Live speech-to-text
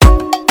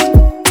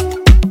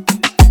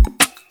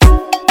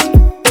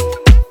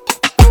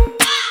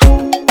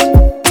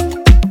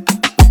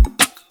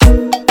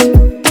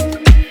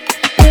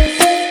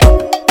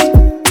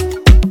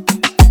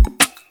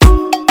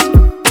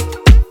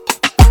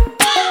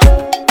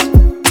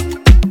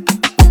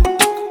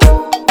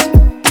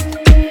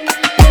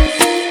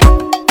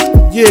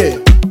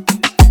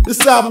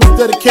This album is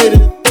dedicated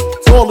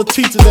to all the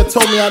teachers that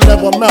told me I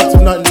never amount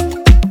to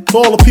nothing. To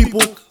all the people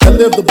that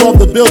lived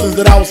above the buildings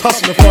that I was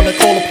hustling from, that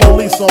called the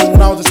police on me when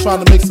I was just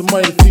trying to make some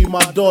money to feed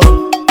my daughter.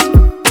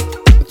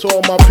 And to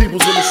all my peoples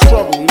in the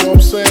struggle, you know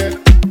what I'm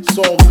saying? It's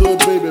all good,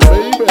 baby,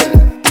 baby.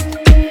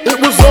 It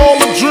was all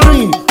a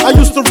dream. I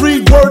used to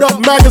read Word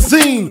Up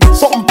magazine,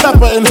 Salt and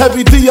Pepper and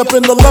Heavy D up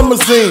in the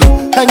limousine,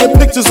 hanging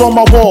pictures on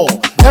my wall.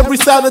 Every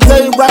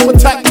Saturday, Rap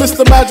Attack,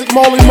 Mr. Magic,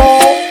 Marley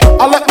Marl.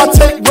 I let my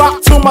tape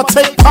rock till my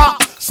tape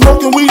pop.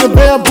 Smoking weed and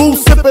bamboo,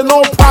 sipping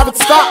on private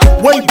stock.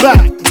 Way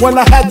back when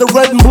I had the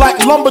red and black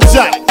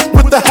lumberjack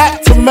with the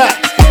hat to match.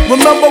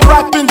 Remember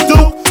rapping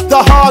Duke? The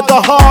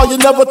hard, you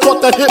never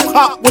thought that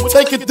hip-hop would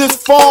take it this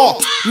far.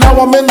 Now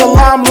I'm in the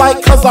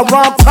limelight cause I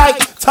rhyme tight.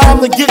 Time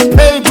to get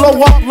paid,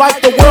 blow up like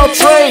the world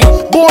trade.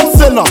 Born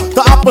sinner, the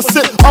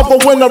opposite of a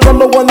winner.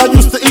 Remember when I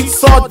used to eat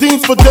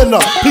sardines for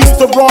dinner? Peace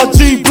to Ron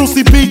G,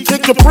 Brucey B,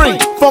 Kid Capri,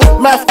 Funk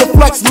Master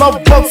Flex,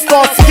 Love Bug,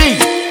 Star Ski.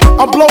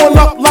 I'm blowing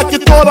up like you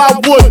thought I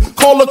would.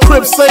 Call a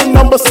crib, same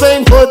number,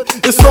 same hood,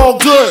 it's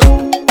all good.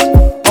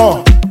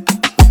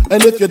 And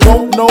if you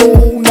don't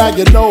know, now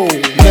you know,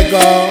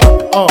 nigga.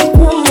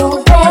 You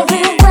know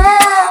very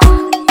well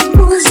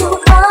who you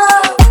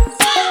are.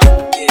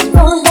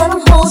 Don't let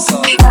them hold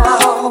you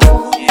down.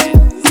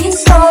 We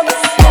saw the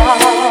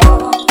stars.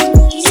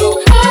 You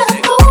had a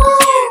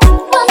goal,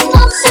 but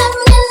not set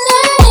your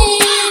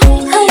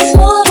name. Cause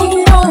you're the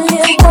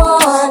only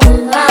one.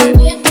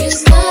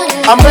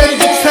 I made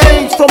the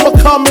change from a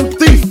common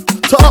thief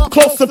to up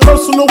close and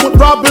personal with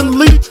Robin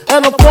Leach.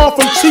 And I'm far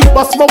from cheap,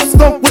 I smoke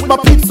skunk with my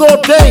peeps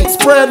all day.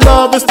 Spread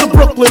love, it's the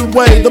Brooklyn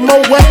way. The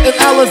Moet and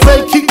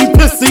Alizé keep me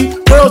pissy.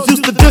 Girls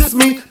used to diss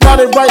me, now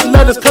they write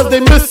letters cause they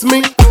miss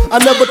me. I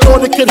never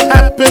thought it could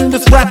happen,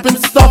 this rapping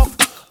stuff.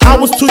 I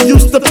was too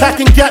used to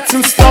packing gats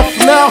and stuff.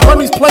 Now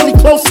honeys play me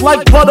close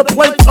like butter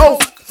play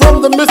toast.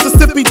 From the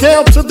Mississippi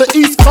down to the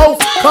East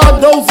Coast,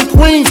 condos in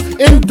Queens,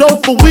 in dough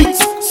for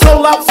weeks.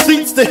 Sold out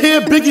seats to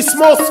hear Biggie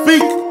Small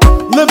speak.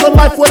 Living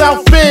life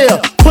without fear,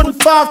 putting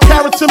 5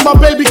 carats in my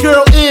baby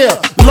girl ear.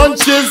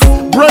 Lunches,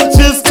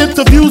 brunches,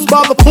 interviews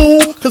by the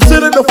pool.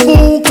 Considered a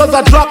fool cause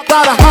I dropped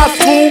out of high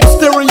school.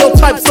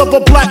 Stereotypes of a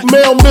black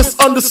male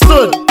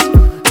misunderstood,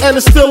 and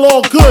it's still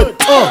all good,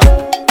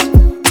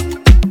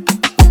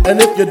 And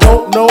if you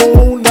don't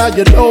know, now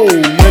you know,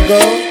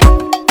 nigga.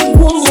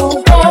 You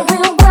know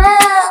very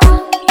well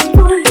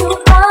who you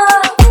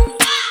are.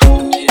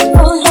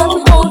 Don't let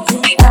them hold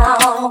you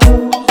down.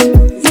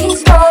 We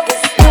saw the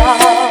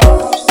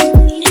stars.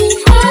 You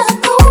had a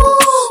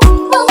goal,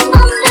 but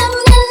not set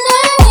your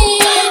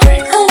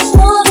name. Cause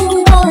you're the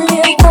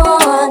only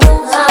one.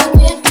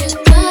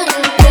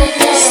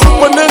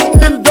 Super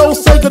Nintendo,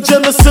 Sega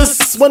Genesis.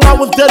 When I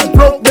was dead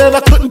broke, man,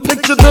 I couldn't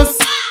picture this.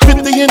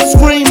 50-inch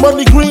screen,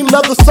 money green,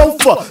 leather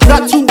sofa.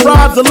 Got 2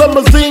 rides, a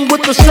limousine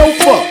with the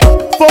chauffeur.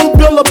 Phone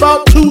bill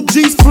about 2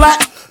 G's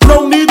flat.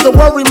 No need to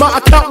worry, my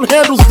accountant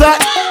handles that.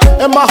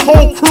 And my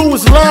whole crew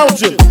is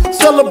lounging,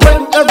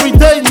 celebrating every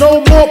day,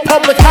 no more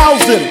public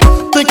housing.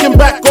 Thinking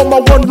back on my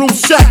one-room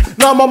shack,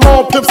 now my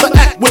mom pimps an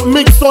act with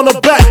minks on her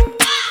back.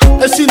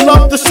 And she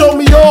loved to show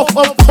me off,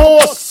 of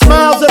course.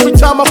 Smiles every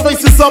time my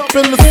face is up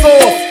in the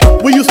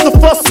sauce. We used to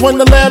fuss when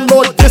the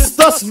landlord dissed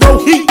us. No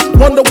heat,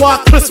 wonder why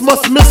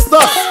Christmas missed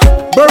us.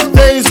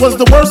 Birthdays was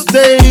the worst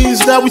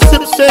days. Now we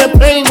sip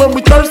champagne when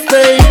we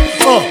thirsty.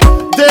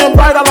 Damn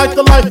right I like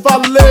the life I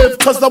live.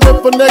 Cause I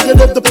went for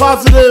negative to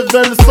positive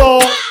and it's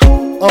all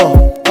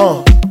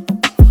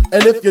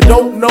And if you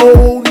don't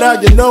know, now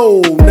you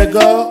know,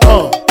 nigga.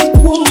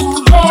 You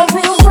know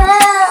very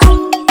well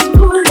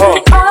who you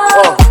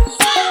are.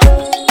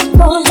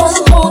 Don't let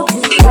them hold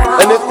you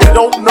down. And if you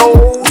don't know,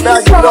 now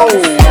you know,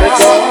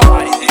 nigga.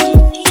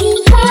 You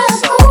had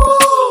a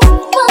goal,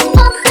 but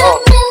not set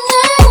your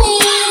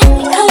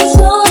name. Cause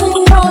you're the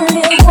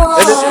only one.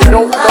 And if you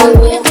don't know,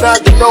 now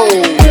you know,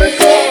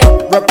 nigga.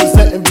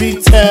 Representing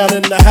B-Town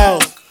in the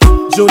house.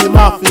 Junior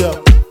Mafia,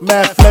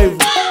 Mad Flavor.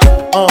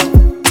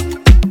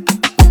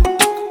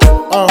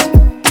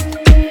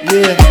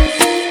 Yeah.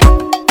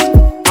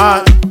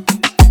 Alright.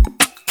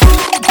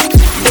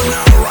 You're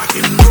now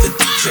rocking with the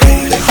DJ.